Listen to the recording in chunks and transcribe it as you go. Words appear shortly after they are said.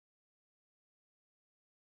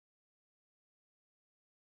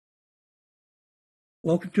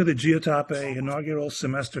Welcome to the GEOTOP-A inaugural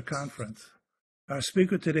semester conference. Our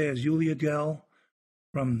speaker today is Yulia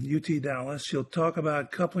from UT Dallas. She'll talk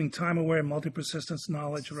about coupling time-aware multi-persistence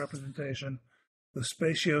knowledge representation with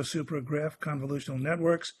spatio-supergraph convolutional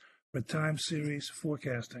networks for time series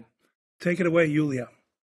forecasting. Take it away, Yulia.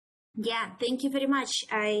 Yeah, thank you very much.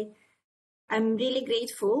 I'm really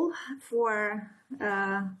grateful for,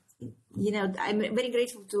 I'm very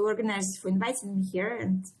grateful to organizers for inviting me here.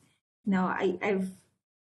 And,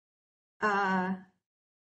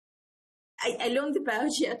 I learned about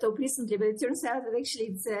GEOTOP recently, but it turns out that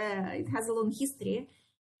actually it has a long history,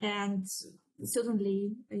 and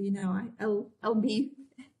certainly, I'll be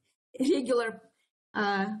a regular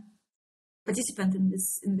participant in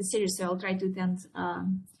this series, so I'll try to attend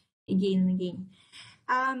again and again.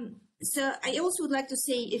 So I also would like to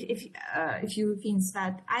say a few things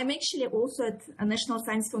that I'm actually also at a National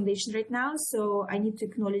Science Foundation right now, so I need to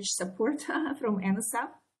acknowledge support from NSF.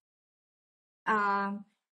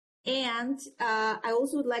 And I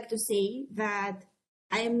also would like to say that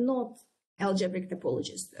I am not algebraic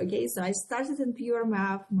topologist. Okay, so I started in pure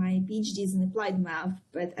math, my PhD is in applied math,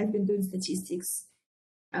 but I've been doing statistics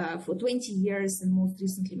for 20 years and most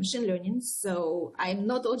recently machine learning. So I'm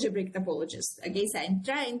not algebraic topologist. Okay, so I'm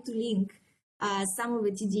trying to link some of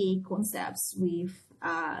the TDA concepts with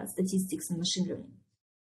statistics and machine learning.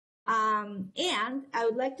 And I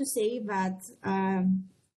would like to say that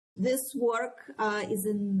this work is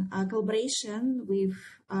in collaboration with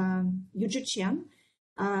Yuji Chen,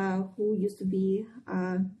 who used to be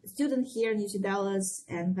a student here in UT Dallas,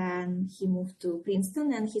 and then he moved to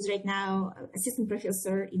Princeton, and he's right now assistant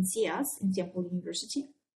professor in CS in Temple University.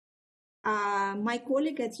 My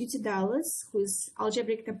colleague at UT Dallas, who is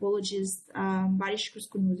algebraic topologist Baris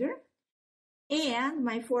Kruskunuzer, and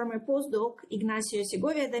my former postdoc, Ignacio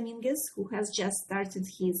Segovia Dominguez, who has just started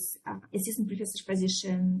his assistant professor's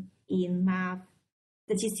position in math,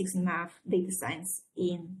 statistics and math, data science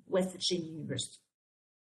in West Virginia University.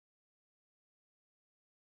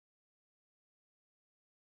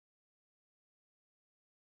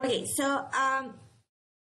 Okay, so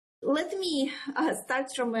let me start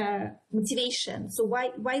from motivation. So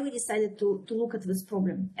why we decided to look at this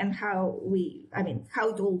problem and how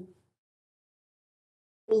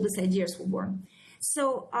all these ideas were born.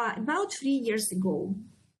 So about 3 years ago,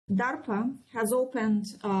 DARPA has opened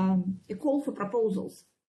a call for proposals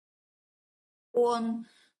on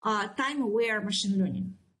time-aware machine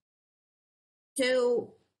learning.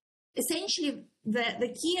 So essentially,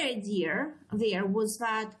 the key idea there was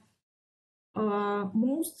that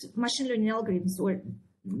most machine learning algorithms or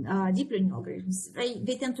deep learning algorithms,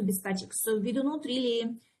 they tend to be static. So we do not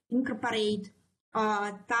really incorporate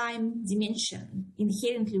time dimension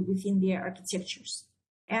inherently within their architectures.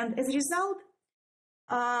 And as a result,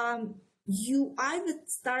 you either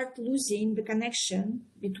start losing the connection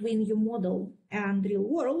between your model and real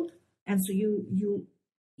world, and so you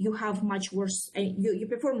have much worse, your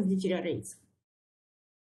performance deteriorates,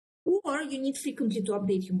 or you need frequently to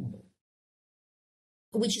update your model,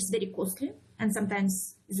 which is very costly and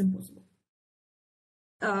sometimes is impossible.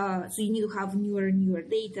 So you need to have newer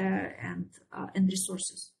data and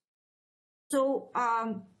resources. So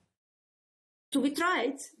we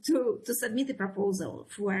tried to submit a proposal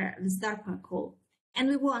for this DARPA call, and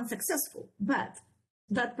we were unsuccessful. But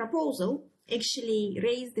that proposal actually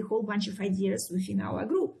raised a whole bunch of ideas within our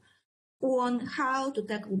group on how to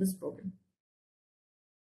tackle this problem.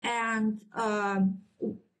 And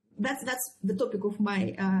that's the topic of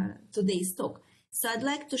my today's talk. So I'd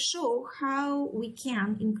like to show how we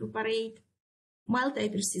can incorporate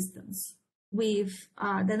multi-persistence with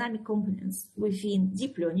dynamic components within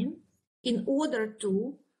deep learning in order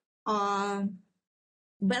to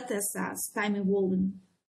better assess time-evolving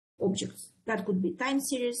objects. That could be time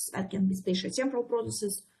series, that can be spatio-temporal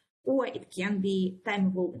processes, or it can be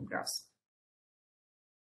time-evolving graphs.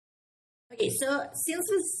 Okay, so since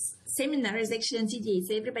this seminar is actually on TDA,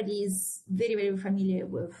 so everybody is very, very familiar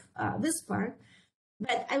with this part,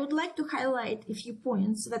 but I would like to highlight a few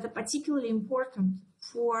points that are particularly important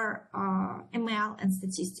for ML and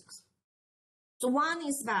statistics. So one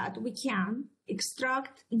is that we can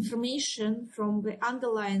extract information from the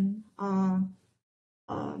underlying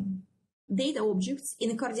data objects in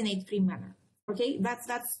a coordinate-free manner. Okay,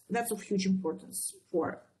 that's of huge importance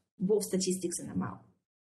for both statistics and ML.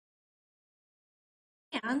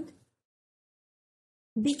 And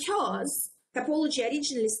because topology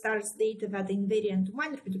originally starts data that are invariant to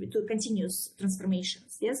minor to continuous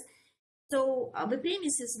transformations, yes? So the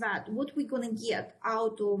premise is that what we're going to get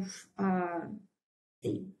out of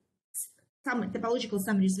some topological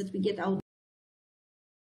summaries that we get out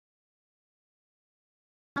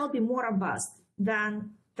shall be more robust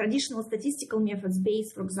than traditional statistical methods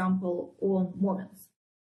based, for example, on moments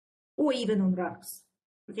or even on ranks.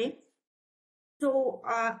 Okay, so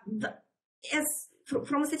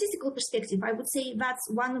from a statistical perspective, I would say that's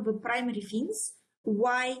one of the primary things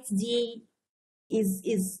why today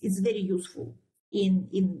is very useful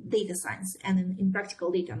in data science and in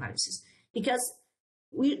practical data analysis, because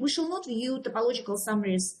we shall not view topological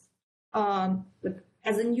summaries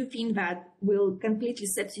as a new thing that will completely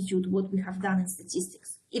substitute what we have done in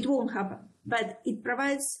statistics. It won't happen, but it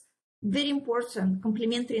provides very important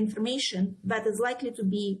complementary information that is likely to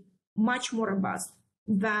be much more robust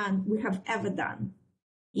than we have ever done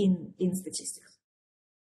in statistics.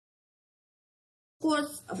 Of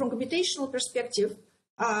course, from computational perspective,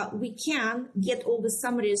 we can get all the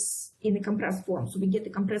summaries in a compressed form, so we get the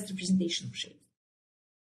compressed representation of shapes.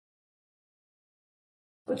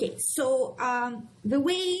 Okay, so the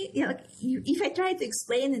way, if I try to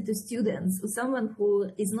explain it to students, or someone who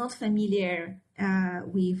is not familiar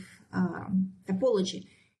with topology,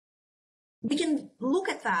 we can look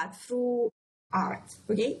at that through art.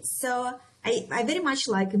 Okay, so I very much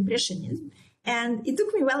like Impressionism, and it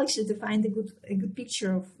took me a while actually to find a good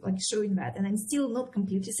picture of showing that, and I'm still not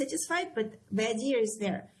completely satisfied, but the idea is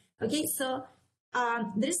there. Okay, so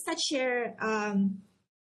there is such a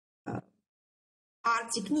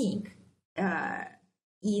art technique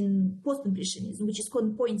in post-impressionism, which is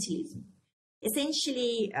called pointillism.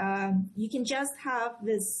 Essentially, you can just have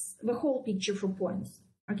the whole picture for points,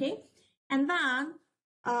 okay? And then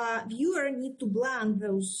viewer need to blend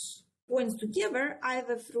those points together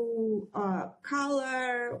either through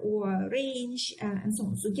color or range and so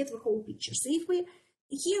on. So get the whole picture. So if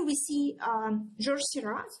here we see Georges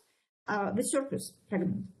Seurat, the surface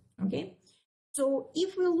fragment, okay? So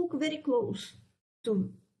if we look very close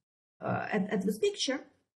to at this picture,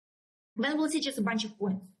 then we'll see just a bunch of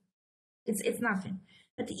points. It's nothing.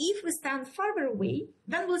 But if we stand farther away,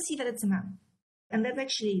 then we'll see that it's a man, and that's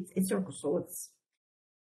actually a circle. So it's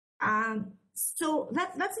so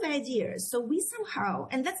that's the idea. So we somehow,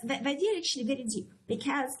 and that's the idea actually very deep,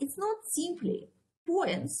 because it's not simply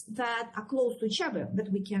points that are close to each other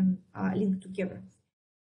that we can link together.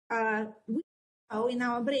 We in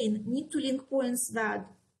our brain need to link points that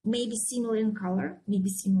may be similar in color, may be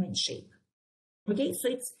similar in shape. Okay, so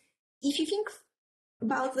it's, if you think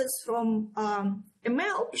about this from a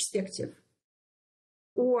ML perspective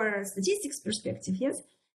or statistics perspective, yes,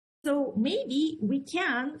 so maybe we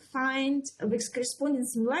can find the corresponding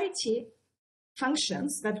similarity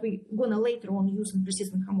functions that we're gonna later on use in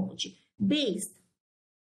persistent homology based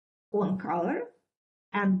on color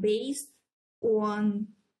and based on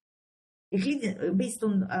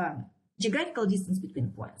geographical distance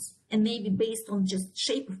between points, and maybe based on just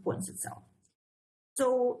shape of points itself.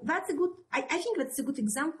 So that's a good, I think that's a good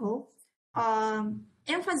example,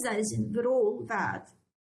 emphasizing the role that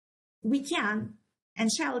we can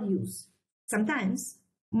and shall use sometimes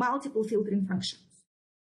multiple filtering functions.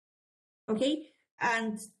 Okay,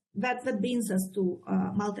 and that brings us to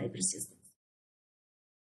multi-persistence.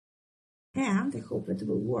 And I hope it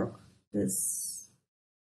will work.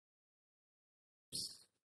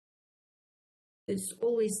 It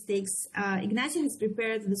always takes, Ignacio has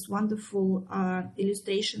prepared this wonderful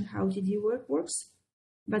illustration how TD work works,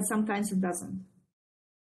 but sometimes it doesn't.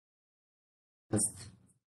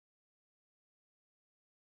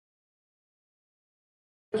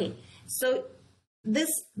 Okay, so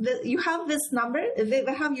you have this number, they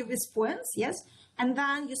have you these points, yes, and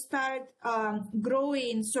then you start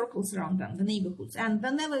growing circles around them, the neighborhoods, and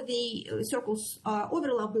whenever the circles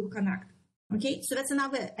overlap, will connect. Okay, so that's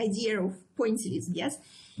another idea of pointillism, yes?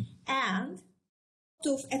 And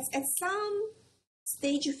so at some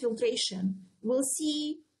stage of filtration, we'll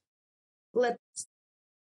see letters.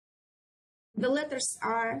 The letters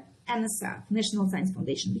are NSF, National Science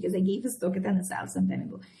Foundation, because I gave this talk at NSF some time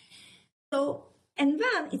ago. So, and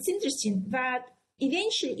then it's interesting that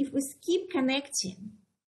eventually, if we keep connecting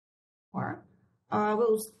or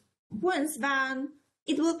those points, then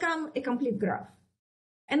it will become a complete graph.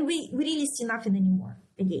 And we really see nothing anymore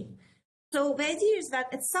again. So the idea is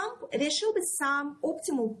that there should be some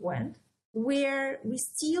optimal point where we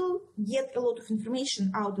still get a lot of information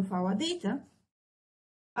out of our data.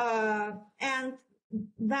 And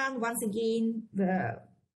then once again, the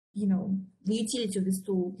utility of this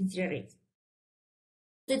tool deteriorates.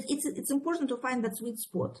 So it's important to find that sweet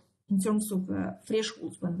spot in terms of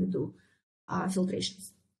thresholds when we do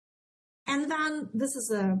filtrations. And then this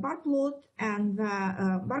is a bar plot and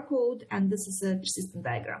barcode, and this is a persistent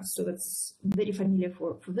diagram. So that's very familiar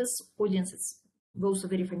for this audience. Those are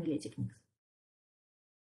very familiar techniques.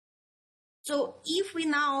 So if we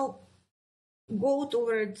now go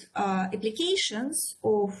toward applications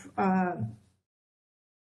of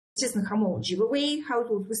persistent homology, the way how it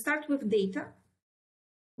works, we start with data.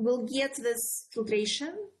 We'll get this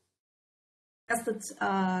filtration, tested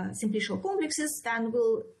simplicial complexes, then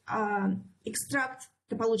we'll extract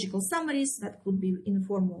topological summaries that could be in the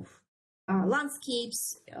form of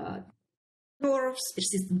landscapes, curves,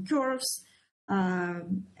 persistent curves,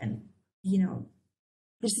 and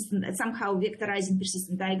persistent, somehow vectorizing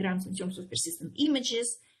persistent diagrams in terms of persistent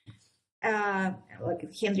images, like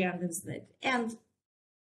Henry Andens did, and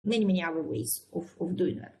many other ways of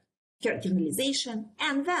doing that. Kernelization,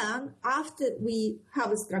 and then after we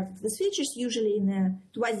have extracted these features, usually in a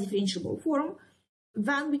twice differentiable form,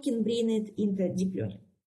 then we can bring it into deep learning.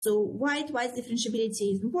 So why twice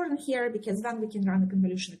differentiability is important here? Because then we can run the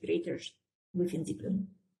convolution operators within deep learning.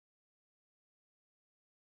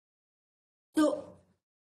 So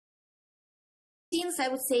since I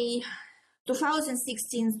would say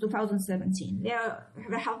 2016, 2017,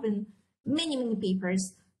 there have been many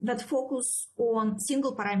papers that focus on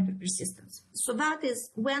single parameter persistence. So that is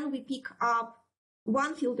when we pick up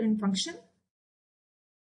one filtering function.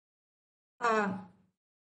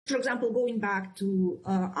 For example, going back to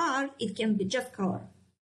art, it can be just color,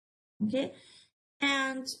 okay?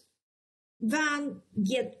 And then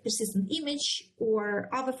get persistent image or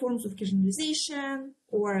other forms of kernelization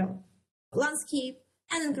or landscape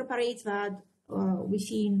and incorporate that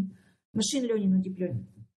within machine learning or deep learning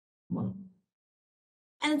model.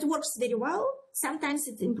 And it works very well. Sometimes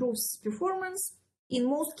it improves performance. In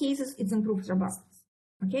most cases, it improves robustness.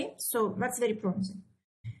 Okay, so that's very promising.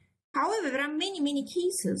 However, there are many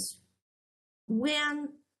cases when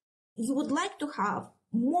you would like to have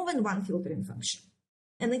more than one filtering function.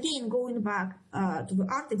 And again, going back to the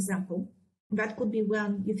art example, that could be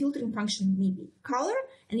when your filtering function may be color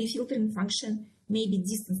and your filtering function may be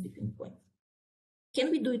distance between points.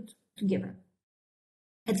 Can we do it together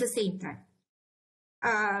at the same time?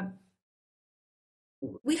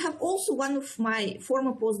 We have also one of my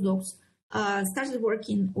former postdocs started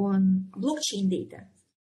working on blockchain data.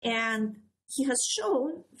 And he has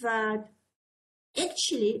shown that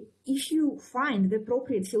actually, if you find the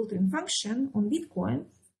appropriate filtering function on Bitcoin,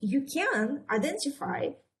 you can identify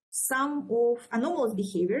some of anomalous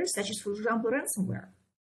behaviors, such as, for example, ransomware.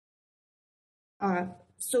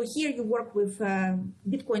 So here you work with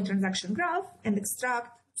Bitcoin transaction graph and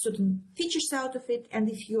extract certain features out of it. And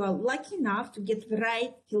if you are lucky enough to get the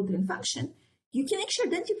right filtering function, you can actually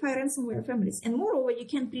identify ransomware families. And moreover, you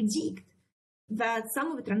can predict that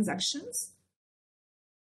some of the transactions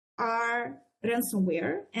are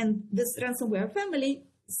ransomware, and this ransomware family,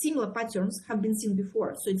 similar patterns have been seen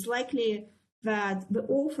before. So it's likely that the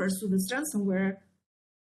authors of this ransomware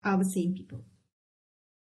are the same people.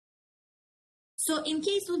 So in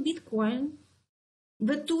case of Bitcoin,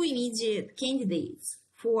 the two immediate candidates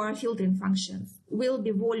for filtering functions will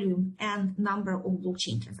be volume and number of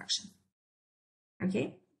blockchain transactions.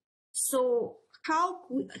 Okay, so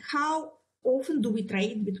how often do we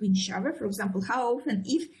trade between each other? For example, how often,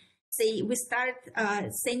 if say we start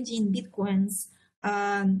sending Bitcoins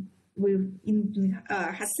with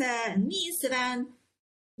Hase and me, so then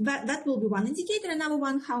that will be one indicator. Another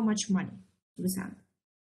one, how much money we send.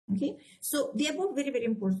 Okay, so they are both very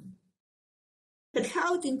important. But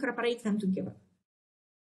how to incorporate them together?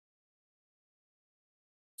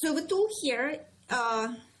 So the tool here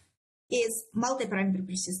is multi-parameter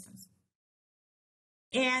persistence.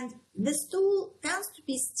 And this tool tends to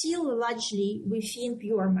be still largely within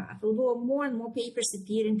pure math, although more and more papers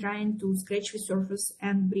appear in trying to scratch the surface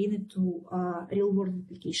and bring it to real-world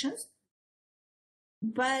applications.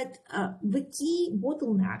 But the key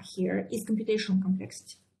bottleneck here is computational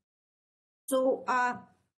complexity. So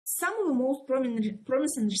some of the most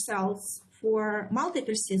promising results for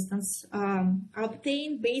multi-persistence are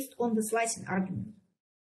obtained based on the slicing argument.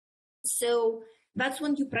 So that's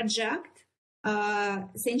when you project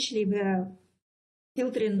essentially the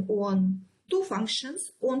filtering on two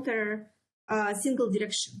functions onto a single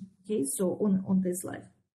direction, okay, so on this slide.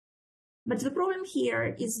 But the problem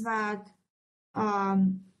here is that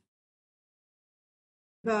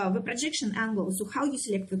the projection angle, so how you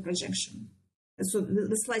select the projection, so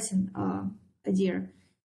the slicing idea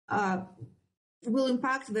will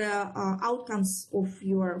impact the outcomes of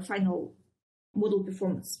your final model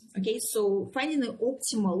performance, okay? So finding the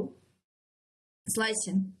optimal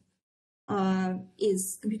slicing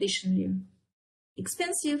is computationally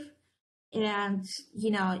expensive, and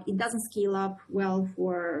it doesn't scale up well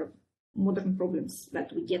for modern problems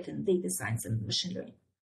that we get in data science and machine learning.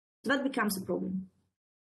 So that becomes a problem.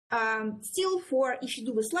 Still, for if you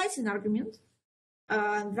do a slicing argument,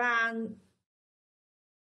 then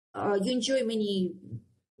you enjoy many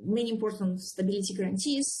important stability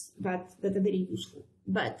guarantees that are very useful.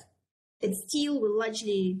 But it still will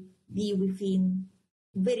largely be within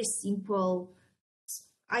very simple,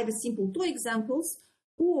 either simple two examples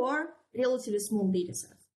or relatively small data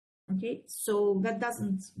sets. Okay, so that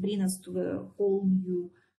doesn't bring us to a whole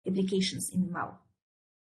new applications in ML.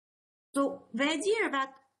 So the idea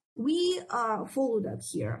that we followed up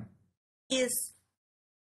here is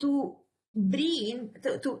to bring,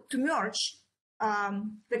 to merge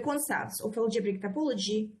the concepts of algebraic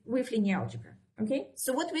topology with linear algebra. Okay,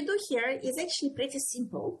 so what we do here is actually pretty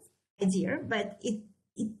simple idea, but it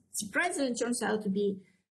surprisingly turns out to be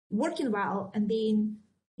working well and being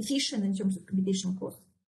efficient in terms of computational cost.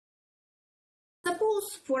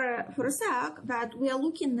 Suppose for a sec that we are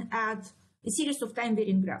looking at a series of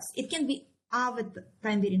time-varying graphs. It can be other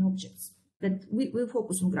time-varying objects, but we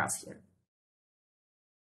focus on graphs here.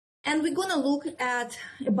 And we're going to look at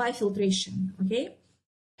a bifiltration, okay?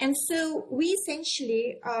 And so we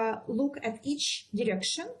essentially look at each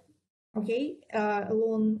direction, okay,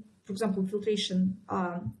 along, for example, filtration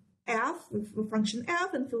f, with function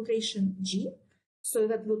f, and filtration g. So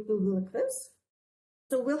that will be like this.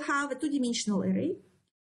 So we'll have a two-dimensional array,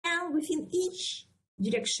 and within each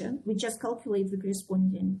direction, we just calculate the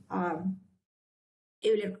corresponding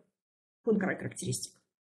Euler-Poincare characteristic,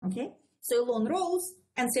 okay? So along rows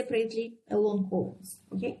and separately along columns,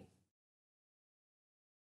 okay?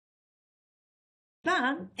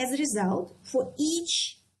 Then, as a result, for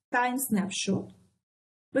each time snapshot,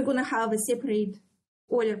 we're going to have a separate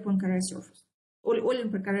Euler-Poincare surface, or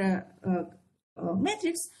Euler-Poincare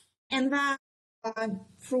matrix, and then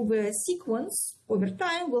through the sequence over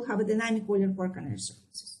time, we'll have a dynamic Euler-Poincare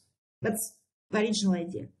surfaces. That's the original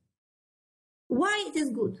idea. Why it is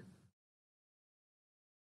good?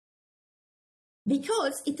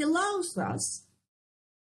 Because it allows us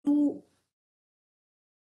to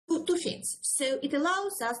do two things. So it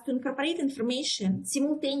allows us to incorporate information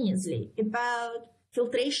simultaneously about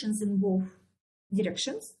filtrations in both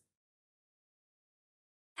directions.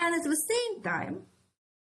 And at the same time,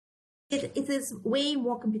 it is way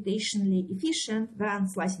more computationally efficient than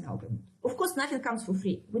slicing algorithm. Of course, nothing comes for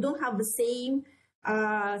free. We don't have the same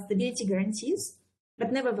stability guarantees,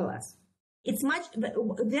 but nevertheless, it's much.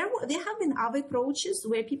 There have been other approaches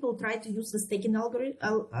where people try to use the staking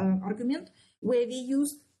argument, where they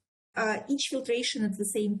use each filtration at the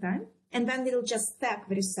same time, and then they'll just stack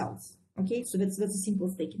the results. Okay, so that's a simple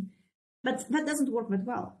staking, but that doesn't work that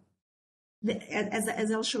well,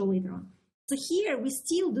 as I'll show later on. So here we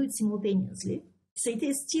still do it simultaneously. So it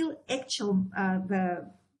is still actual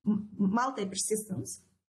the multi-persistence,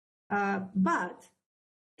 but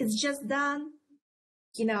it's just done,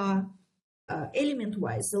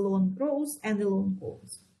 element-wise along rows and along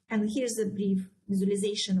columns. And here's a brief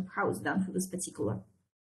visualization of how it's done for this particular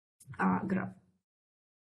graph.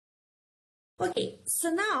 Okay, so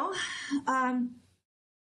now can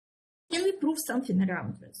we prove something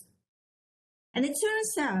around this? And it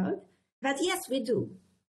turns out that yes, we do.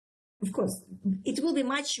 Of course, it will be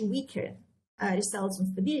much weaker results on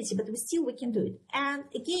stability, but we can do it. And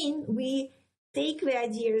again, we take the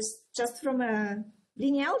ideas just from a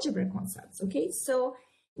linear algebra concepts, okay? So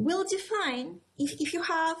we'll define, if you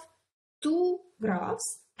have two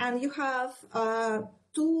graphs and you have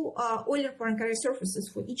two Euler-Poincare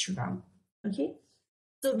surfaces for each of them, okay?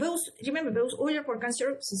 So remember, those Euler-Poincare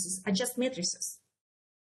surfaces are just matrices.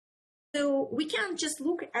 So we can just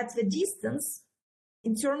look at the distance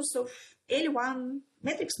in terms of L1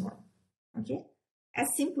 matrix norm, okay? As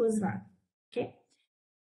simple as that, okay?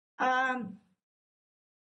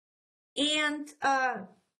 And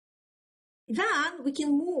then we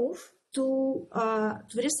can move to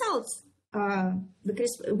the results.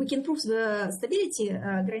 We can prove the stability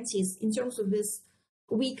guarantees in terms of this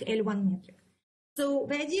weak L1 metric. So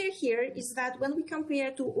the idea here is that when we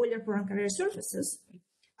compare two Euler-Poincare surfaces,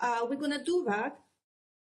 we're going to do that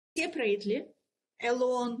separately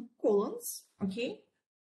along columns, okay,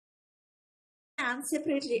 and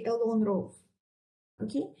separately along rows,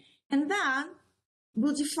 okay, and then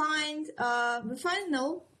we'll define the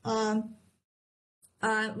final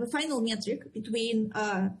metric between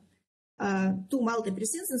two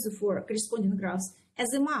multi-persistences for corresponding graphs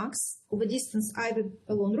as a max of a distance either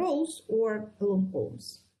along rows or along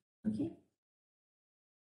columns, okay,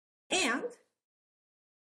 and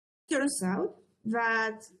turns out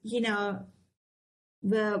that,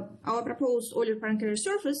 our proposed Euler-Poincare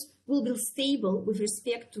surface will be stable with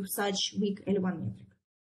respect to such weak L1 metric.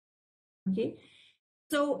 Okay,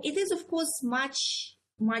 so it is of course much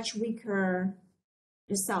much weaker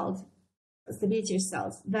result, stability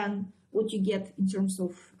results, than what you get in terms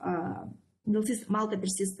of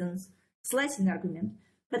multi-persistence slicing argument,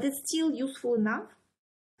 but it's still useful enough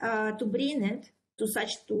to bring it to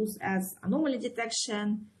such tools as anomaly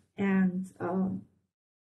detection and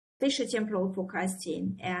spatiotemporal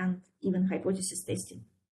forecasting and even hypothesis testing.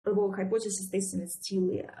 Although hypothesis testing is still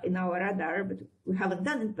in our radar, but we haven't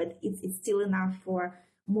done it, but it's still enough for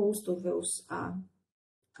most of those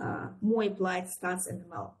more applied stats and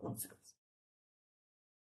ML concepts.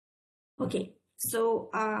 Okay, so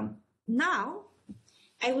now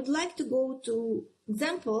I would like to go to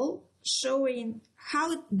example showing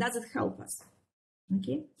how does it help us.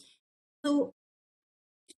 Okay, so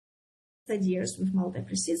ideas with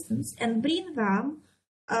multi-persistence and bring them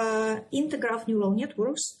into graph neural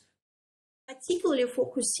networks, particularly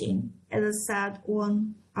focusing, as I said,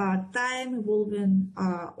 on time-evolving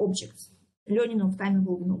objects, learning of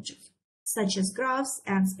time-evolving objects, such as graphs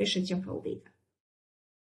and spatiotemporal data.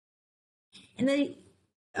 And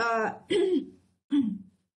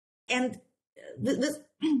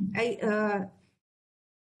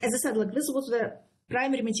as I said, like this was the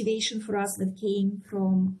primary motivation for us that came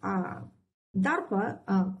from DARPA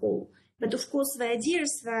call. But of course, the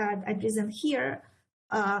ideas that I present here,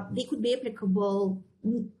 they could be applicable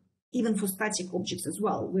even for static objects as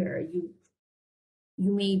well, where you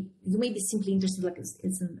may be simply interested, like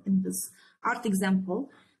it's in this art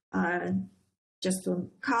example, just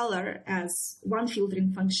on color as one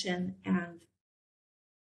filtering function and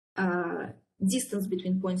distance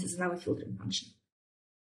between points is another filtering function.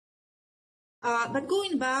 But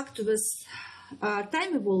going back to this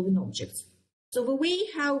time-evolving objects, so the way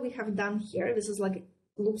how we have done here, this is like,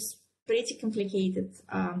 looks pretty complicated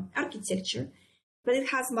architecture, but it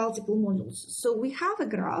has multiple modules. So we have a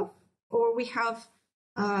graph, or we have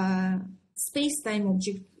a space-time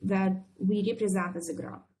object that we represent as a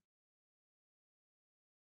graph.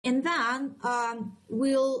 And then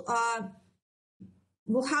we'll have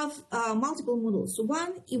multiple modules. So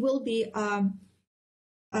one, it will be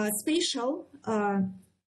spatial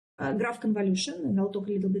graph convolution, and I'll talk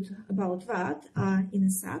a little bit about that in a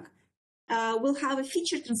sec. We'll have a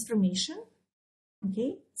feature transformation,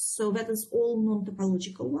 okay? So that is all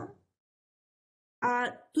non-topological one.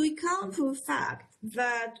 To account for the fact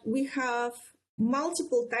that we have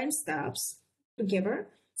multiple time steps together,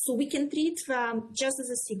 so we can treat them just as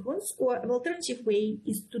a sequence, or an alternative way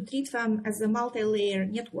is to treat them as a multi-layer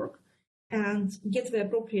network and get the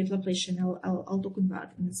appropriate Laplacian. I'll talk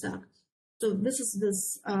about in a sec. So this is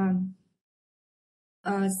this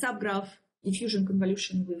subgraph diffusion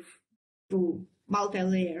convolution through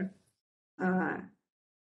multi-layer time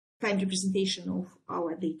representation of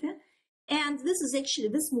our data. And this is actually,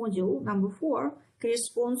 this module, number 4,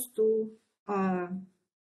 corresponds to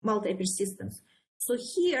multi-persistence. So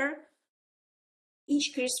here,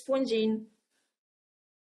 each corresponding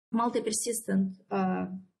multi-persistent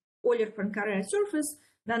Euler-Poincare surface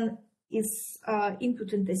then is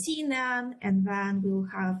input into CNN, and then we'll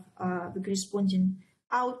have the corresponding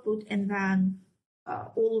output, and then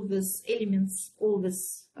all of these elements, all of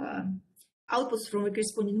these outputs from the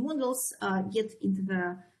corresponding models get into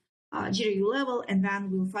the GRU level, and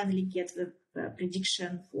then we'll finally get the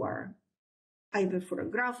prediction for either for a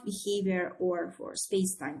graph behavior or for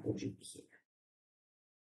space-time object behavior.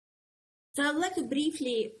 So I'd like to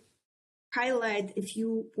briefly highlight a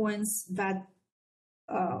few points that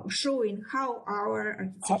showing how our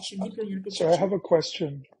architecture, deep learning architecture. So I have a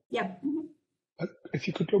question. Yeah. Mm-hmm. If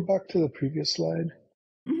you could go back to the previous slide,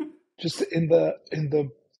 Mm-hmm. just in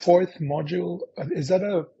the fourth module, is that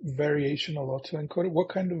a variational autoencoder? What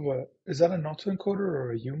kind of is that an autoencoder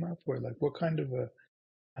or a UMAP, or like what kind of a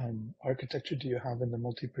architecture do you have in the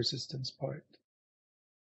multi-persistence part?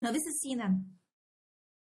 No, this is CNN.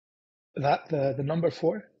 That the number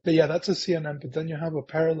 4? Yeah, that's a CNN, but then you have a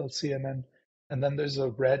parallel CNN, and then there's a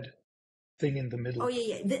red thing in the middle. Oh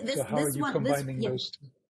yeah, yeah. So how are you combining those two?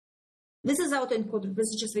 This is autoencoder. This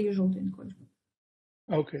is just the usual autoencoder.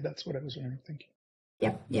 Okay, that's what I was wondering. Thank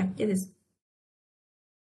you. Yeah, it is.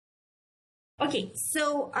 Okay,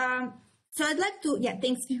 so I'd like to,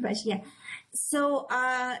 thanks very much. Yeah, so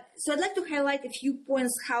I'd like to highlight a few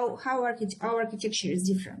points how our architecture is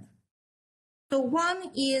different. So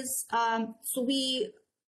one is so we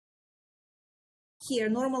here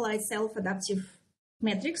normalize self-adaptive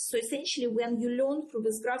metrics. So essentially, when you learn through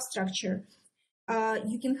this graph structure,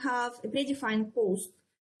 you can have a predefined cost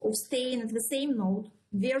of staying at the same node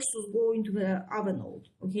versus going to the other node.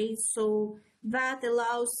 Okay, so that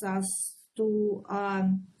allows us to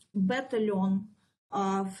better learn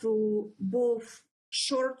through both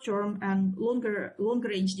short-term and longer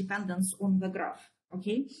range dependence on the graph.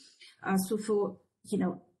 Okay, so for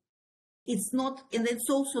it's not, and it's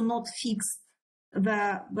also not fixed.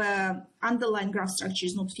 The underlying graph structure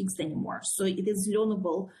is not fixed anymore, so it is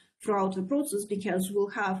learnable throughout the process because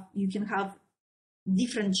you can have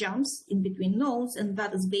different jumps in between nodes, and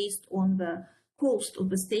that is based on the cost of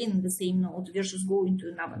the staying in the same node versus going to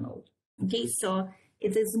another node. Okay, so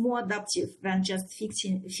it is more adaptive than just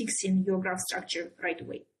fixing your graph structure right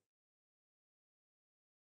away.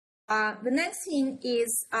 The next thing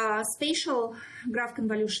is spatial graph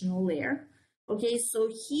convolutional layer. Okay, so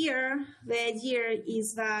here the idea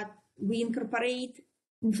is that we incorporate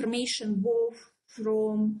information both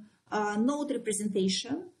from node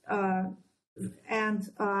representation and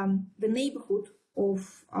the neighborhood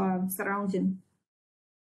of surrounding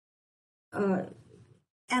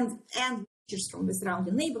and just from the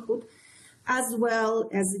surrounding neighborhood, as well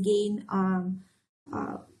as again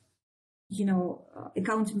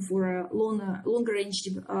accounting for a longer range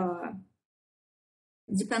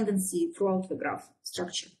dependency throughout the graph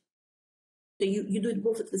structure. So you do it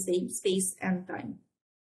both at the same space and time.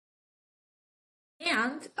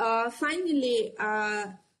 And finally,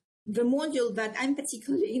 the module that I'm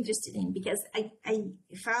particularly interested in, because I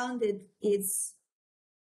found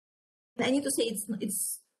I need to say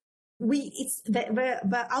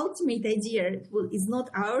the ultimate idea is not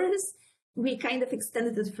ours. We kind of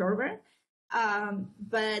extended it further,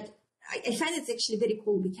 but I find it actually very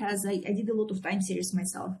cool because I did a lot of time series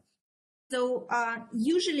myself. So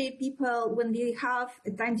usually people, when they have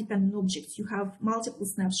a time-dependent object, you have multiple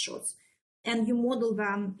snapshots and you model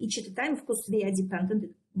them each at a time. Of course, they are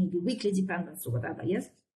dependent, maybe weekly dependence or whatever, yes?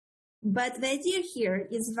 But the idea here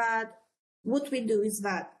is that what we do is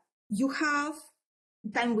that you have a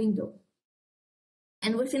time window.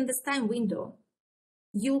 And within this time window,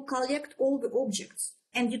 you collect all the objects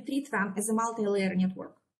and you treat them as a multi-layer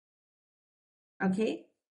network. Okay?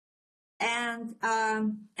 And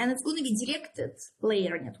it's going to be directed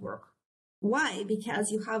layer network. Why?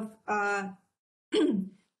 Because you have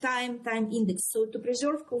time index. So to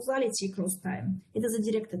preserve causality across time, it is a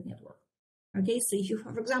directed network. Okay, so if you,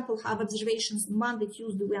 for example, have observations Monday,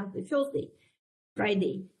 Tuesday, Wednesday, Thursday,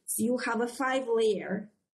 Friday, so you have a 5-layer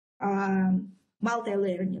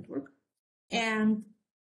multi-layer network, and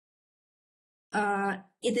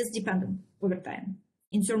it is dependent over time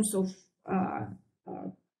in terms of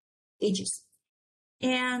ages.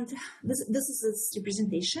 And this is its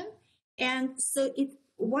representation. And so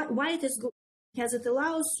why it is good? Because it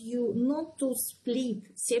allows you not to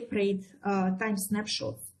separate time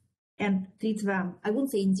snapshots and treat them, I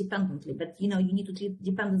wouldn't say independently, but you need to treat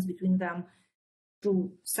dependence between them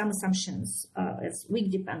through some assumptions as weak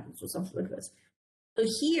dependence or something like this. So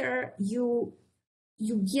here you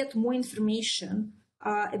get more information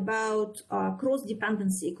about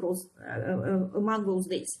cross-dependency among those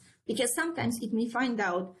days. Because sometimes it may find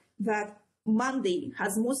out that Monday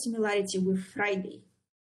has more similarity with Friday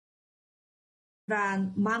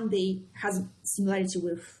than Monday has similarity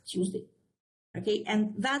with Tuesday. Okay,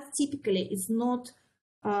 and that typically is not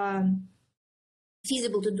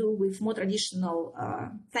feasible to do with more traditional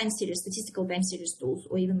statistical time series tools,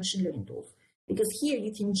 or even machine learning tools, because here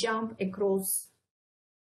you can jump across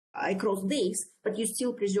days, but you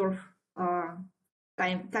still preserve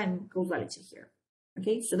time causality here.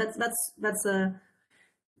 Okay, so that's a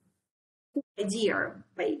cool idea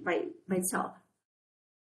by itself.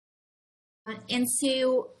 And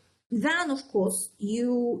so then, of course,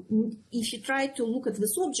 if you try to look at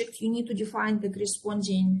this object, you need to define the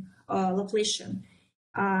corresponding Laplacian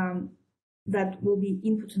that will be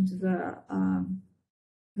input into the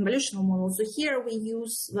convolutional model. So here we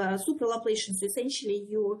use the super Laplacian. So essentially,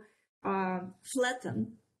 you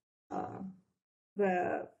flatten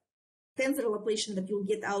the tensor Laplacian that you'll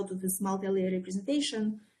get out of this multi-layer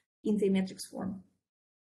representation into a matrix form.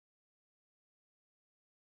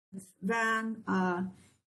 Then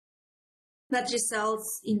that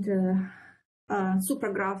results in the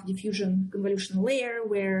supergraph diffusion convolutional layer,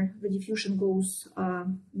 where the diffusion goes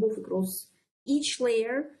both across each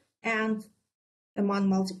layer and among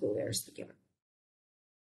multiple layers together.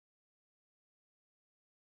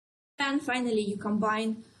 And finally, you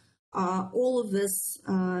combine all of this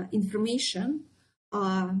information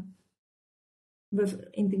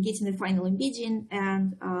with getting the final embedding,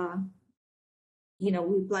 and we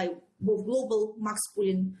apply both global max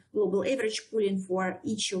pooling, global average pooling for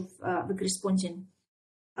each of the corresponding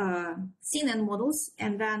CNN models,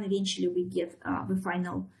 and then eventually we get the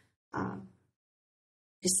final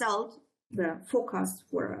result, the forecast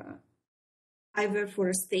for either for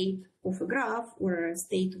a state of a graph or a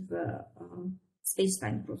state of the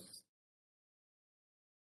space-time process.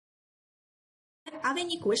 Are there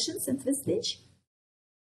any questions at this stage?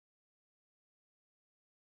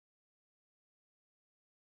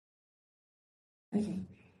 Okay.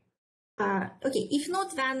 Okay. If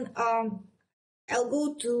not, then I'll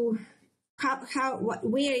go to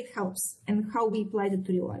where it helps and how we applied it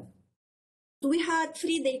to real life. So we had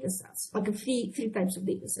three data sets, like three types of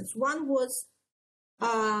data sets. One was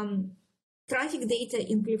traffic data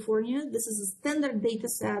in California. This is a standard data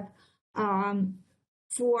set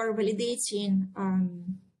for validating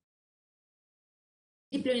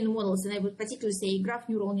deep learning models, and I would particularly say graph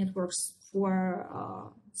neural networks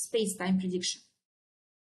for space-time prediction.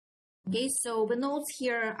 Okay, so the nodes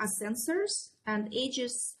here are sensors, and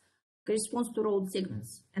edges corresponds to road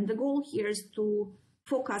segments. And the goal here is to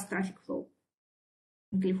forecast traffic flow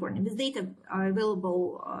in California. This data are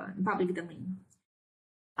available in public domain.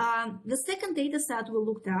 The second data set we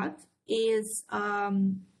looked at is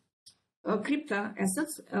crypto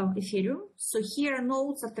assets, Ethereum. So here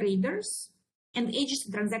nodes are traders and edges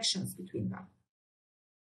are transactions between them.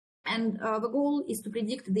 And the goal is to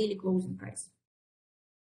predict daily closing price.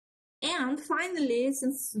 And finally,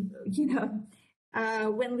 since,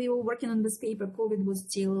 when we were working on this paper, COVID was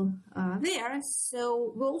still there.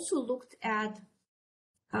 So we also looked at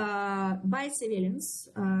biosurveillance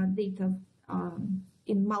data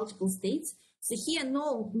in multiple states. So here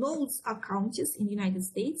nodes are counties in the United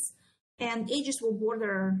States, and edges were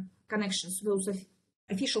border connections, those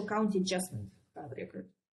official county adjustment record.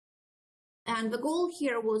 And the goal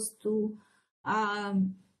here was to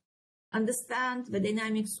understand the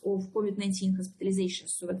dynamics of COVID-19 hospitalization,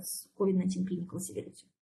 so that's COVID-19 clinical severity.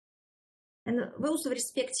 And those are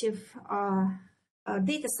respective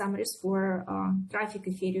data summaries for traffic,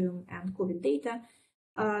 Ethereum, and COVID data.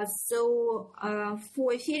 So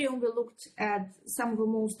for Ethereum, we looked at some of the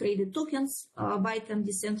most traded tokens, Byte,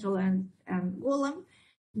 Decentral, and Golem.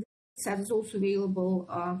 That is also available,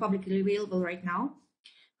 publicly available right now,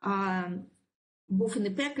 both in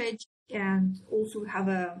the package, and also have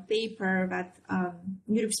a paper that,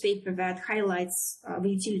 Europe's paper that highlights the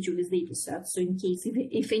utility of this data set. So in case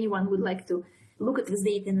if anyone would like to look at this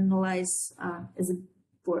data and analyze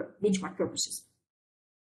for benchmark purposes.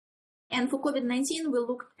 And for COVID-19, we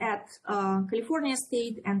looked at California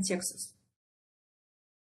state and Texas.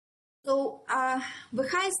 So the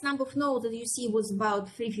highest number of nodes that you see was about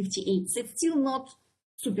 358. So it's still not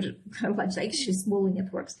super large, actually smaller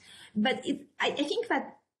networks. But I think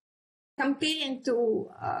that comparing to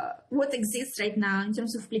what exists right now in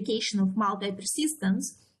terms of application of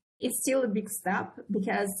multi-persistence, it's still a big step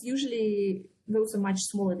because usually those are much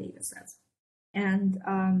smaller data sets. And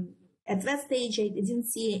at that stage, I didn't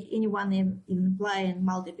see anyone even applying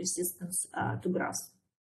multi-persistence to graphs.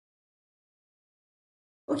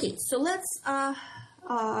 Okay, so let's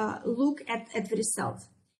look at the results.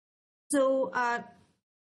 So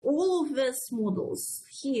all of these models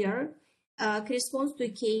here corresponds to a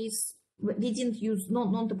case. We didn't use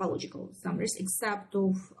non-topological summaries except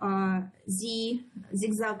of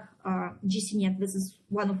zigzag GCNet. This is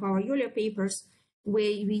one of our Yulia papers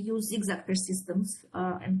where we use zigzag persistence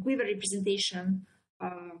and quiver representation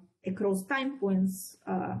across time points.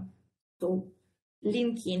 So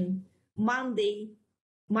linking Monday,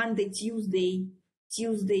 Tuesday,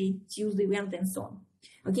 Wednesday, and so on.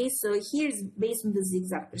 Okay, so here's based on the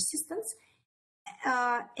zigzag persistence.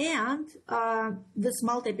 And this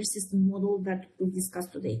multi-persistent model that we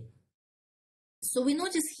discussed today. So we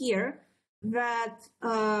notice here that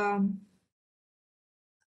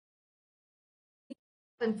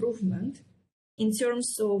improvement in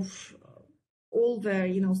terms of all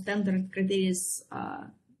the standard criteria,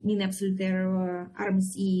 mean absolute error,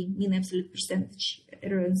 RMSE, mean absolute percentage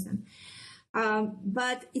errors.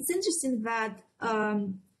 But it's interesting that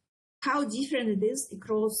how different it is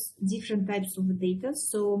across different types of data.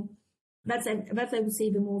 So that's I would say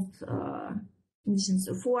the most interesting.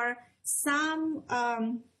 So for some,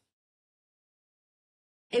 I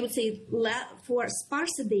would say for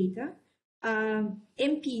sparse data,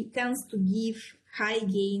 MP tends to give high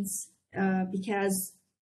gains because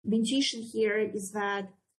the intuition here is that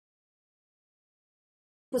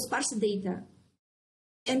for sparse data,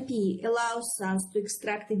 MP allows us to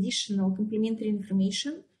extract additional complementary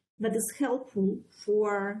information that is helpful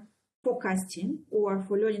for forecasting or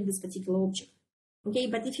for learning this particular object. Okay,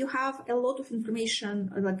 but if you have a lot of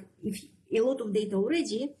information, like if a lot of data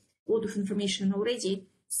already, a lot of information already,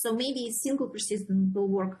 so maybe single persistent will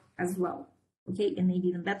work as well. Okay, and maybe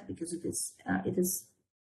even better because it is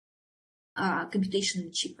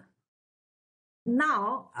computationally cheaper.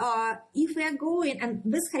 Now, if we are going, and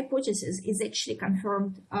this hypothesis is actually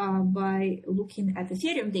confirmed by looking at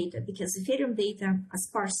Ethereum data, because Ethereum data are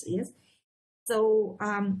sparse, yes? So,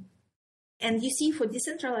 and you see for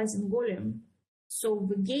decentralizing volume, so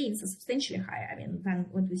the gains are substantially higher, I mean, than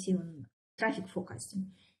what we see in traffic forecasting.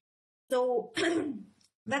 So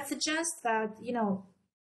that suggests that, you know,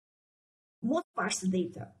 more sparse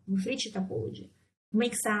data with richer topology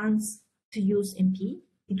makes sense to use MP.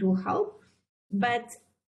 It will help. But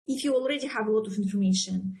if you already have a lot of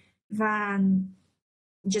information, then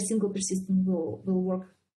just single persistent will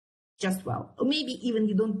work just well. Or maybe even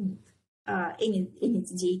you don't need any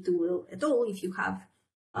TDA tool at all if you have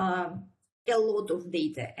a lot of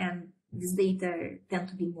data, and this data tend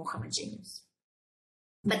to be more homogeneous.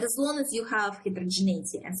 But as long as you have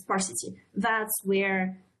heterogeneity and sparsity, that's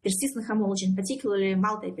where persistent homology, and particularly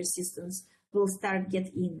multi-persistence, will start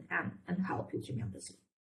get in and help you tremendously.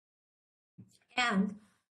 And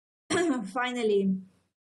finally,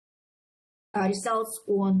 results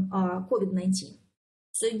on COVID-19.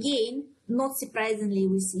 So again, not surprisingly,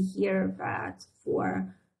 we see here that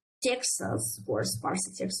for Texas, for sparse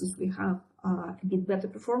Texas, we have a bit better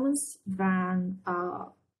performance than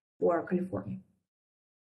for California.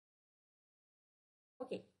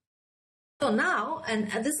 Okay. So now, and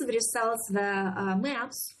this is the results, the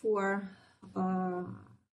maps for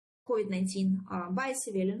COVID-19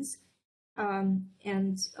 biosurveillance.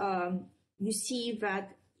 You see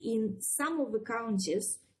that in some of the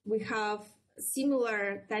counties, we have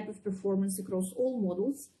similar type of performance across all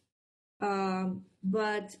models,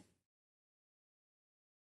 but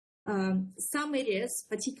some areas,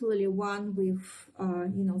 particularly one with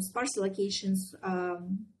sparse locations,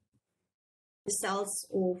 results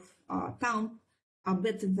of TAMP are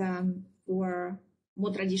better than for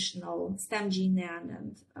more traditional STEM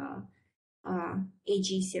GNN and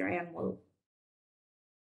AG-CRN model.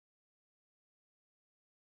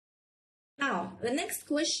 Now, the next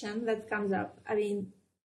question that comes up, I mean,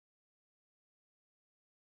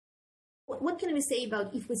 what can we say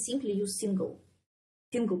about if we simply use single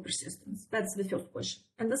persistence? That's the first question.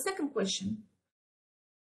 And the second question,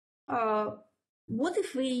 what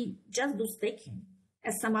if we just do staking,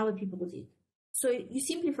 as some other people did? So you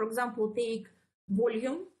simply, for example, take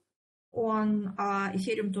volume on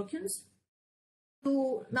Ethereum tokens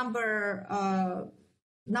to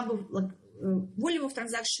volume of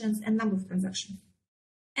transactions and number of transactions,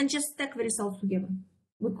 and just stack the results together.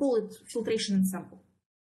 We call it filtration and sample.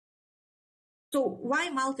 So why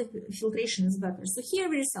multi-filtration is better? So here are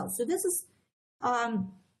the results. So this is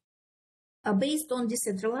based on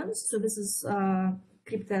Decentraland. So this is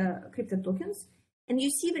crypto tokens. And you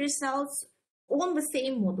see the results on the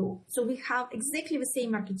same model. So we have exactly the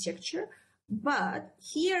same architecture, but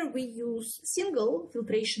here we use single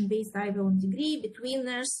filtration based either on degree,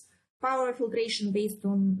 betweeners, power filtration based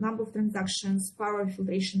on number of transactions, power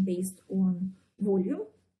filtration based on volume.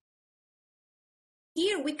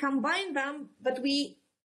 Here we combine them, but we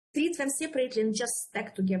treat them separately and just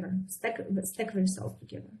stack together, stack the results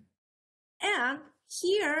together. And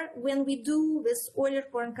here, when we do this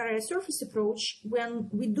Euler-Poincare surface approach, when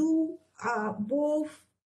we do both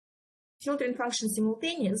filtering functions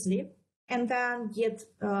simultaneously, and then get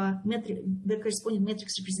the corresponding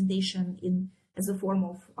matrix representation as a form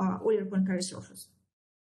of Euler-Poincare surface.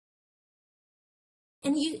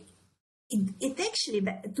 And it actually,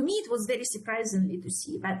 to me, it was very surprisingly to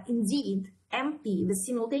see that indeed MP, the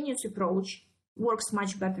simultaneous approach, works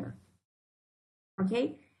much better.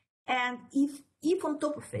 Okay, and if on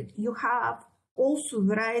top of it you have also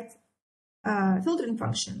the right filtering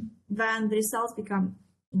function, then the results become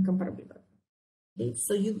incomparably better. Okay,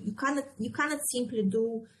 so you cannot simply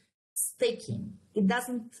do staking. It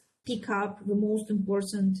doesn't pick up the most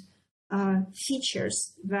important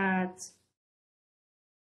features that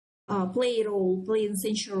play an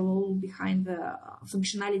essential role behind the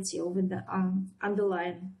functionality of the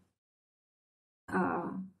underlying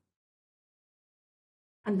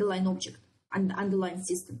object and underlying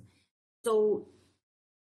system. So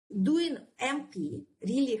doing MP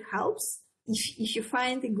really helps if you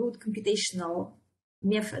find a good computational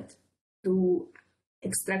method to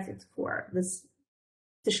extract it for this,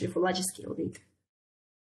 especially for larger scale data.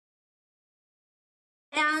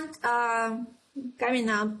 And coming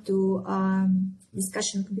up to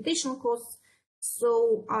discussion of computational costs.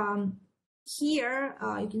 So here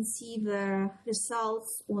you can see the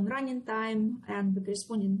results on running time and the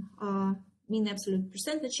corresponding mean absolute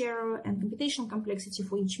percentage error and computational complexity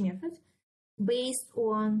for each method based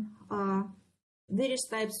on various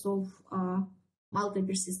types of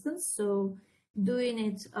multi-persistence. So doing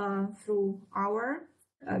it through our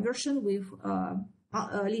version with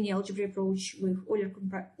linear algebra approach with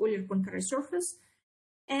Euler-Poincare surface,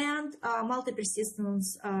 and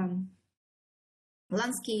multi-persistence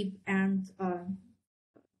landscape and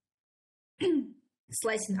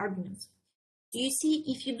slicing arguments. So you see,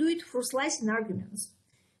 if you do it for slicing arguments,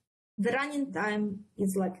 the running time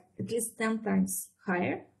is like at least 10 times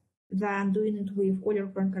higher than doing it with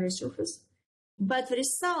Euler-Poincare surface. But the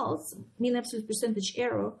results, mean absolute percentage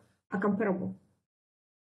error, are comparable.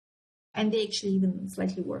 And they're actually even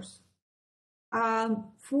slightly worse.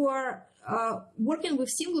 For working with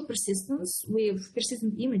single persistence, with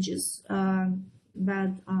persistent images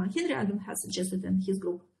that Henry Adam has suggested in his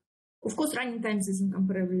group, of course, running times is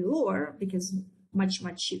incomparably lower because much,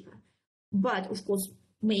 much cheaper. But of course,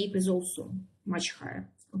 MAPE is also much higher.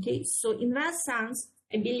 Okay, so in that sense,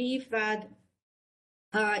 I believe that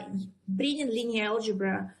bringing linear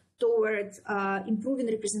algebra toward improving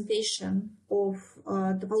representation of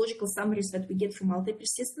topological summaries that we get from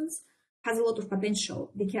multi-persistence has a lot of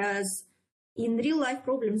potential, because in real life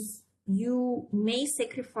problems, you may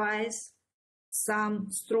sacrifice some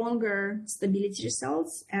stronger stability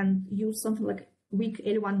results and use something like weak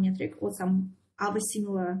L1 metric or some other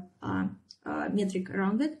similar metric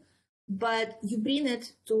around it, but you bring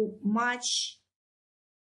it to much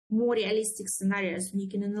more realistic scenarios, and you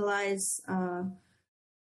can analyze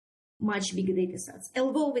much bigger data sets.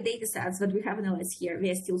 Although the data sets that we have analyzed here, they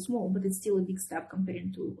are still small, but it's still a big step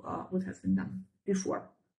comparing to what has been done before.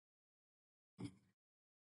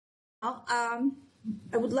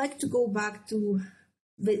 I would like to go back to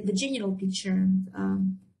the general picture and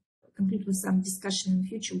complete with some discussion in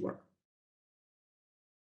future work.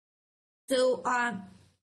 So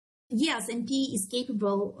yes, MP is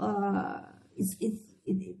capable.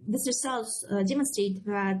 These results demonstrate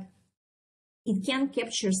that it can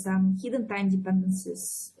capture some hidden time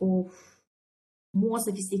dependencies of more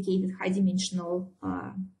sophisticated high-dimensional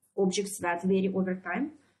objects that vary over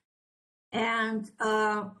time. And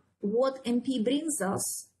what MP brings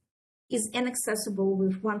us is inaccessible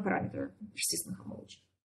with one parameter, persistent homology.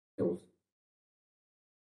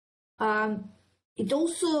 It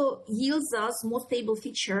also yields us more stable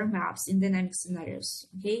feature maps in dynamic scenarios,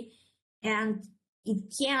 okay? And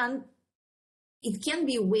it can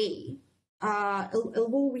be a way,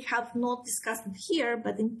 although we have not discussed it here,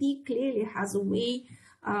 but MP clearly has a way,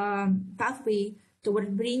 pathway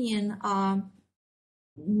toward bringing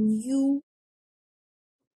new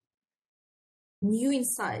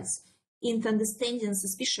insights into understanding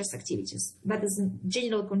suspicious activities. That is in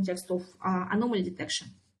general context of anomaly detection.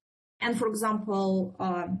 And for example,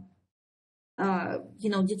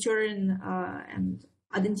 deterring and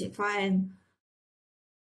identifying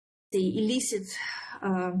the illicit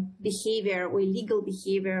behavior or illegal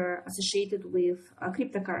behavior associated with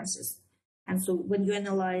cryptocurrencies. And so when you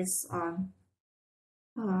analyze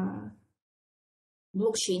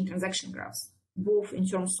blockchain transaction graphs, both in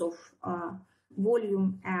terms of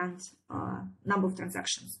volume and number of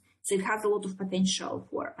transactions. So it has a lot of potential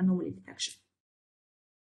for anomaly detection.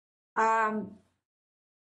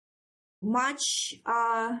 Much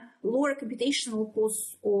lower computational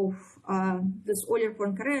costs of this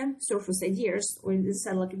Euler-Poincare surface ideas, or this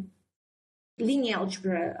like linear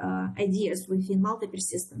algebra ideas within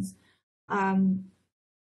multi-persistence,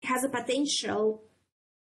 has a potential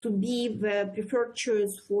to be the preferred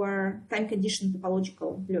choice for time-conditioned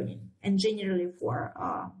topological learning, and generally for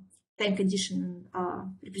time-conditioned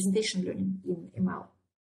representation learning in ML.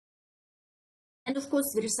 And of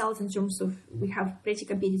course, the results in terms of, we have pretty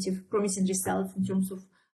competitive, promising results in terms of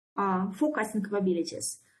forecasting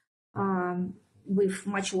capabilities with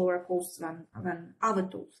much lower costs than other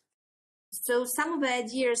tools. So some of the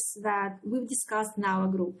ideas that we've discussed in our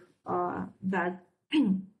group that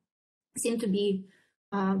seem to be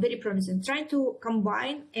very promising, trying to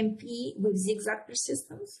combine MP with zigzag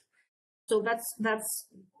persistence. So that's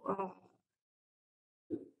a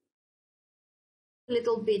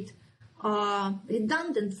little bit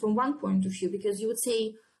redundant from one point of view, because you would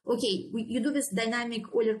say, okay, you do this dynamic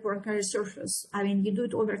Euler-Poincare surface. I mean, you do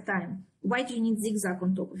it over time. Why do you need zigzag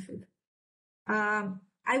on top of it?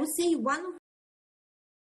 I would say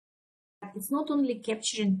it's not only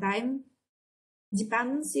capturing time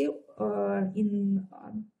dependency in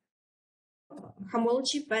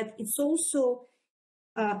homology, but it's also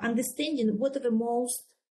understanding what are the most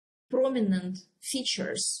prominent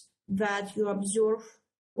features that you observe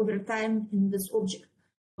over time in this object.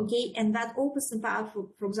 Okay, and that opens the path,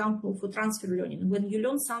 for example, for transfer learning. When you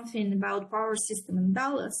learn something about power system in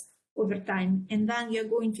Dallas over time, and then you're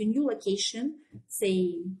going to a new location,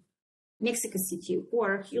 say Mexico City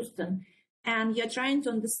or Houston, and you're trying to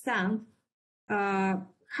understand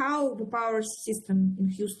how the power system in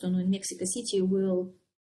Houston or in Mexico City will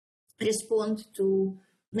respond to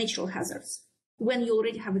natural hazards when you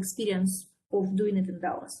already have experience of doing it in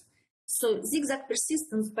Dallas. So zigzag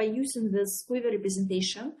persistence, by using this quiver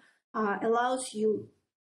representation, allows you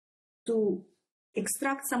to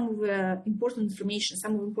extract some of the important information,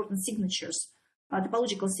 some of the important signatures,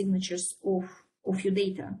 topological signatures of your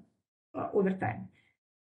data over time.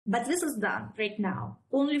 But this is done right now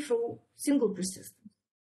only for single persistence.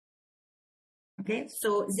 Okay,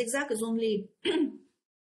 so zigzag is only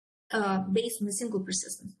based on a single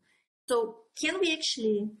persistence. So can we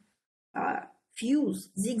actually fuse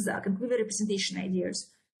zigzag and quiver representation ideas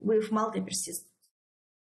with multi-persistence?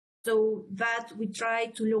 So that we try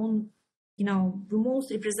to learn, the most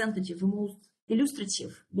representative, the most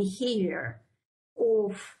illustrative behavior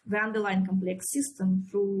of the underlying complex system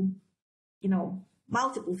through,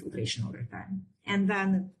 multiple filtration over time, and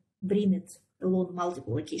then bring it along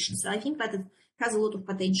multiple locations. So I think that it has a lot of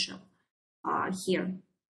potential here.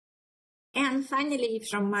 And finally,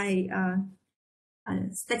 from my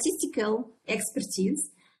statistical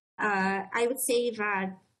expertise, I would say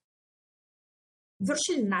that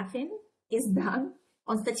virtually nothing is done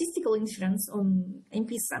on statistical inference on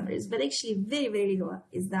MP summaries, but actually very, very little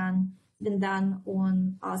is been done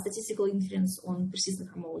on statistical inference on persistent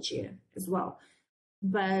homology as well.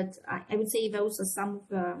 But I would say those are some of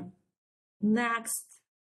the next,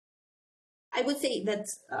 I would say that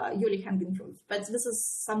Yulia can be improved, but this is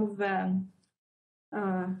some of the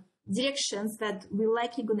directions that we're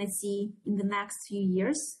likely going to see in the next few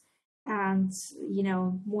years. And,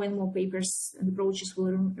 more and more papers and approaches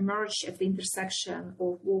will emerge at the intersection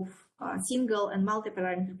of both single and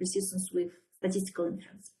multi-parameter persistence with statistical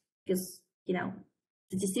inference, because,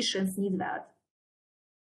 statisticians need that.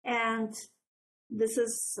 And this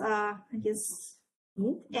is, I guess,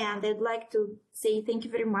 it. And I'd like to say thank you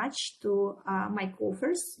very much to my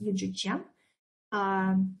co-authors, Yuji Chen,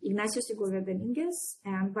 Ignacio Segovia Dominguez,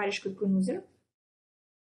 and Varish Kutkunuzer.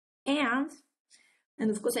 And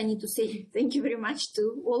of course, I need to say thank you very much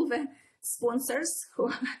to all the sponsors,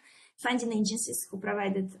 funding agencies who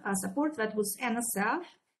provided support. That was NSF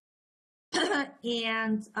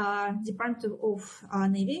and Department of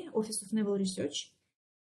Navy, Office of Naval Research.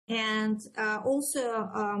 And also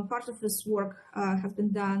part of this work has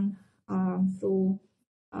been done through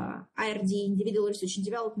IRD, Individual Research and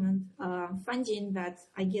Development funding that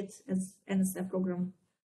I get as NSF program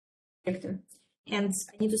director. And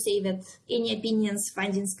I need to say that any opinions,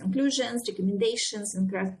 findings, conclusions, recommendations,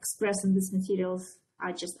 and expressed in these materials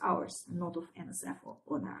are just ours, and not of NSF or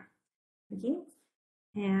ONR. Okay?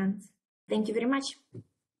 And thank you very much.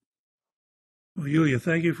 Well, Yulia,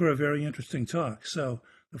 thank you for a very interesting talk. So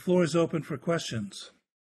the floor is open for questions.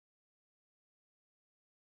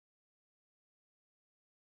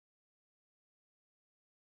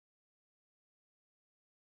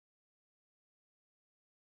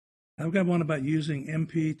 I've got one about using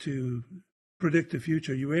MP to predict the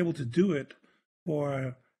future. You were able to do it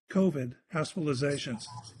for COVID hospitalizations.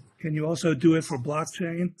 Can you also do it for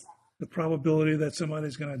blockchain, the probability that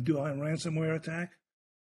somebody's going to do a ransomware attack?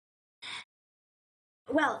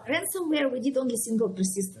 Well, ransomware, we did only single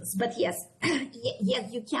persistence, but yes,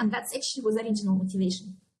 yes, you can. That's actually was original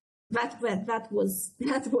motivation. That was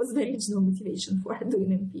the original motivation for doing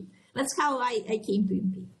MP. That's how I came to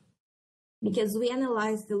MP. Because we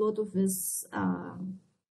analyzed a lot of this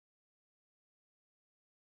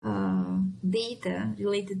data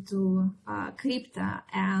related to crypto,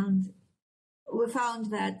 and we found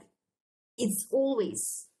that it's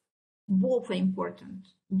always both important,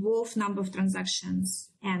 both number of transactions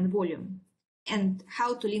and volume, and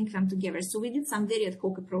how to link them together. So we did some very ad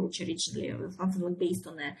hoc approach originally, something like based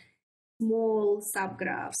on a small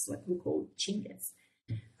subgraphs, what we call chinlets.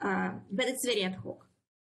 But it's very ad hoc.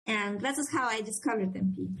 And that is how I discovered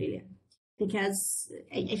MP, really, because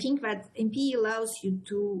I think that MP allows you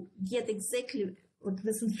to get exactly what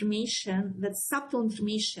this information, that subtle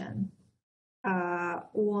information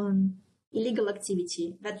on illegal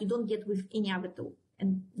activity that you don't get with any other tool,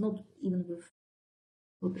 and not even with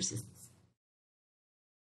full persistence.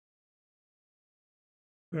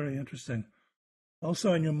 Very interesting.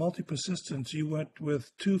 Also, in your multi-persistence, you went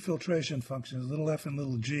with two filtration functions, little f and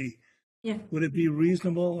little g. Yeah. Would it be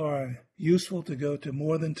reasonable or useful to go to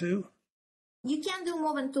more than two? You can do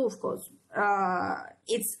more than two, of course. Then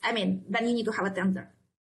you need to have a tensor.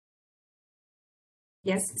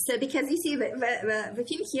 Yes. So because you see the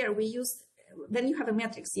thing here, we used, when you have a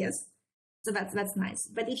matrix, yes. So that's nice.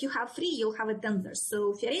 But if you have three, you'll have a tensor.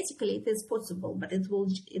 So theoretically, it is possible, but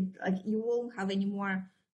you won't have any more,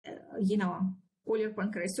 Euler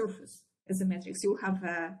Poincare surface as a matrix. You'll have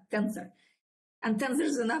a tensor. And tensor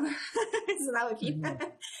is another, is another thing.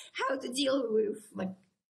 How to deal with, like,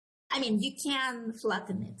 I mean, you can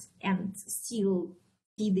flatten it and still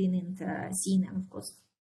feed in into CNN, of course.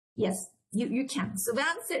 Yes, you can. So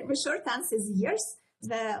the short answer is yes.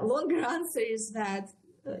 The longer answer is that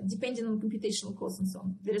depending on computational costs and so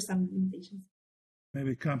on, there are some limitations.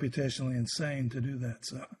 Maybe computationally insane to do that.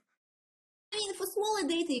 So, I mean, for smaller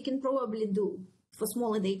data, you can probably do for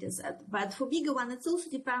smaller data set, but for bigger one, it also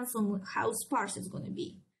depends on how sparse it's going to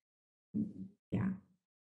be. Yeah.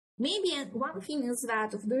 Maybe one thing is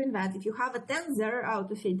that of doing that, if you have a tensor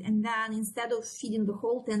out of it, and then instead of feeding the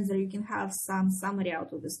whole tensor, you can have some summary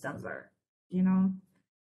out of this tensor. You know,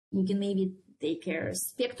 you can maybe take a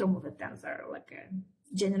spectrum of a tensor, like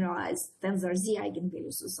a generalized tensor Z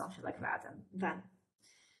eigenvalues or something like that, and then.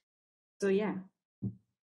 So yeah.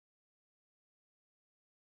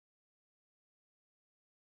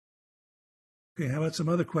 okay, how about some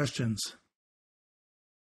other questions?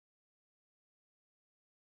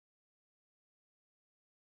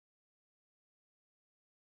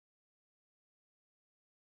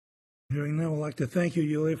 Hearing none, I'd like to thank you,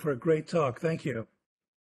 Yulia, for a great talk. Thank you.